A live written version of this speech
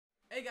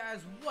Hey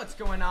guys, what's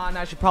going on?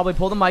 I should probably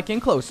pull the mic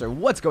in closer.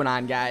 What's going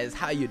on, guys?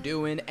 How you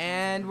doing?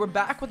 And we're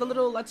back with a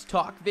little Let's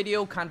Talk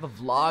video, kind of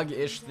a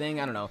vlog-ish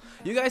thing. I don't know.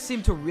 You guys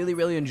seem to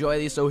really enjoy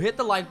these, so hit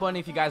the like button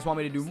if you guys want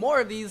me to do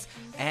more of these,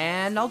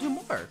 and I'll do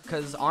more.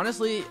 Because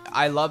honestly,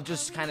 I love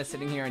just kind of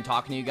sitting here and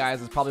talking to you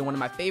guys. It's probably one of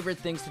my favorite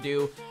things to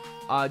do.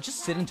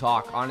 Just sit and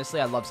talk.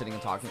 Honestly, I love sitting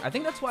and talking. I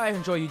think that's why I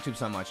enjoy YouTube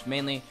so much.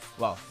 Mainly,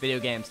 well,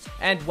 video games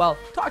and, well,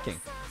 talking.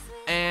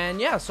 And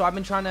yeah, so I've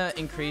been trying to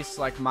increase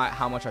like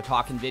how much I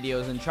talk in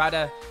videos and try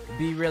to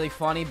be really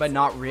funny, but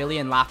not really,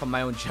 and laugh at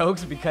my own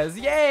jokes because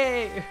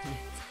yay!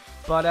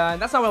 But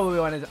that's not what we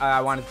wanted.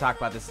 I wanted to talk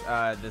about this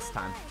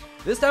time.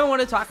 This time I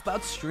want to talk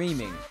about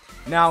streaming.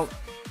 Now,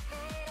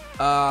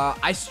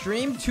 I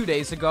streamed 2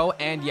 days ago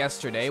and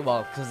yesterday.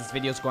 Well, because this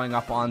video is going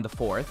up on the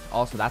 4th.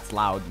 Also, that's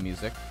loud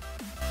music.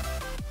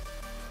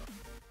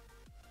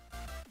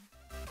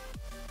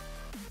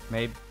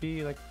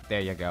 Maybe like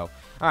there you go.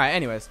 All right,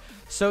 anyways,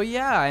 so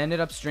yeah, I ended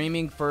up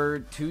streaming for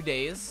 2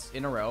 days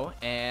in a row,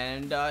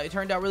 and it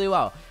turned out really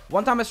well.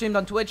 One time I streamed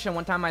on Twitch, and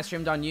one time I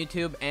streamed on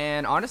YouTube,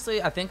 and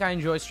honestly, I think I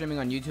enjoy streaming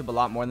on YouTube a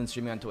lot more than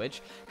streaming on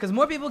Twitch, because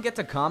more people get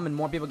to come, and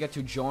more people get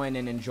to join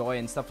and enjoy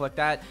and stuff like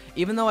that.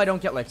 Even though I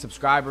don't get like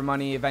subscriber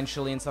money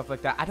eventually and stuff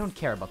like that, I don't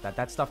care about that.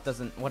 That stuff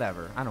doesn't,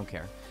 whatever, I don't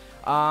care.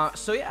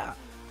 So yeah.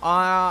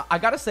 I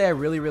gotta say I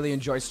really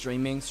enjoy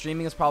streaming.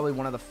 Streaming is probably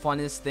one of the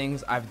funnest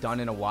things I've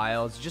done in a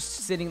while. It's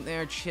just sitting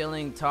there,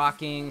 chilling,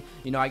 talking.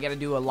 You know, I gotta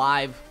do a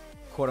live,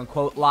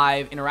 quote-unquote,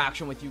 live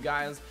interaction with you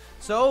guys.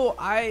 So,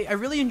 I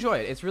really enjoy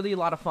it. It's really a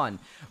lot of fun.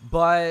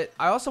 But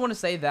I also want to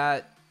say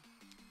that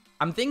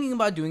I'm thinking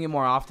about doing it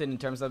more often in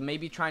terms of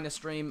maybe trying to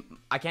stream.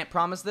 I can't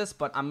promise this,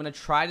 but I'm gonna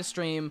try to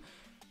stream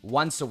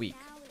once a week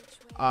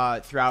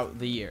throughout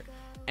the year.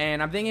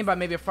 And I'm thinking about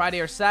maybe a Friday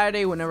or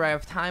Saturday whenever I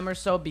have time or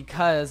so,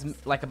 because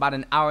like about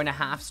an hour and a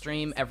half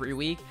stream every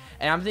week.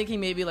 And I'm thinking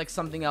maybe like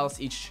something else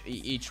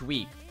each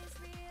week,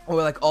 or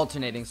like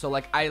alternating. So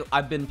like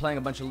I've been playing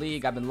a bunch of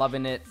League. I've been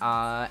loving it. So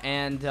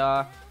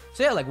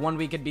yeah, like 1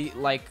 week could be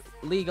like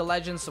League of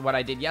Legends. So what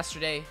I did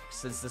yesterday,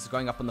 since this is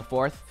going up on the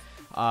 4th.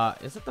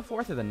 Is it the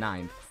 4th or the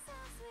 9th?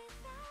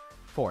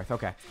 4th,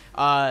 okay.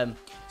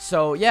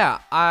 So yeah,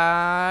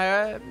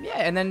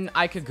 and then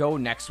I could go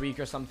next week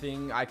or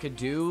something. I could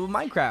do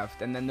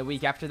Minecraft, and then the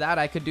week after that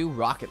I could do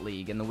Rocket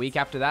League, and the week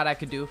after that I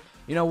could do,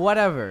 you know,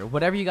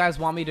 whatever you guys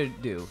want me to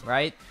do,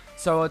 right?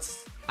 So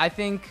I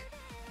think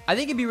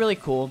it'd be really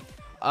cool.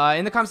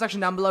 In the comment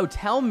section down below,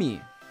 tell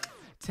me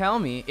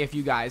if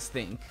you guys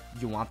think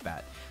you want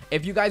that.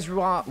 If you guys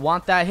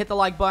want that, hit the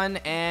like button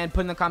and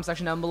put in the comment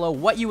section down below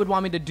what you would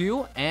want me to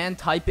do, and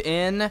type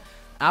in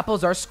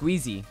apples are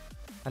squeezy.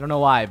 I don't know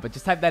why, but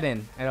just type that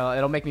in.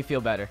 It'll make me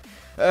feel better.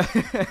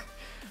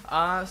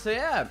 So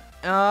yeah,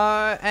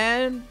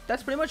 and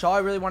that's pretty much all I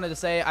really wanted to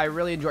say. I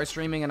really enjoy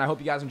streaming, and I hope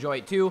you guys enjoy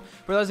it too.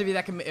 For those of you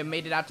that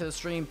made it out to the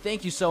stream,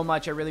 thank you so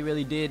much. I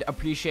really did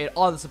appreciate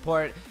all the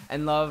support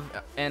and love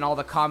and all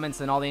the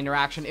comments and all the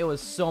interaction. It was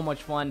so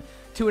much fun.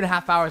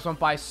 2.5 hours went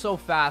by so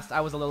fast.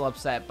 I was a little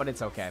upset, but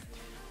it's okay.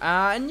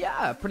 And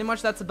yeah, pretty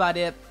much that's about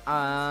it.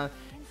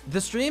 The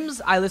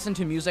streams, I listen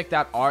to music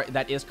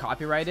that is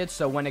copyrighted,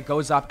 so when it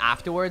goes up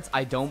afterwards,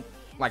 I don't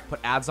like put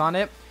ads on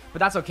it, but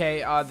that's okay.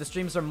 The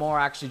streams are more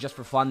actually just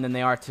for fun than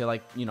they are to,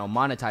 like, you know,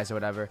 monetize or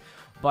whatever.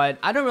 But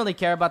I don't really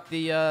care about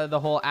the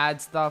whole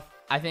ad stuff.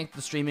 I think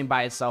the streaming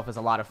by itself is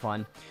a lot of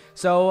fun.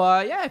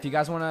 So yeah, if you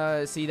guys want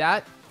to see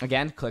that,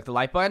 again, click the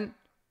like button.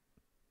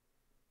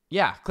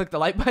 Yeah, click the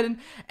like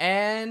button,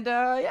 and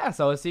yeah,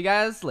 so I'll see you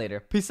guys later.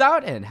 Peace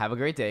out and have a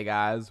great day,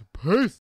 guys. Peace.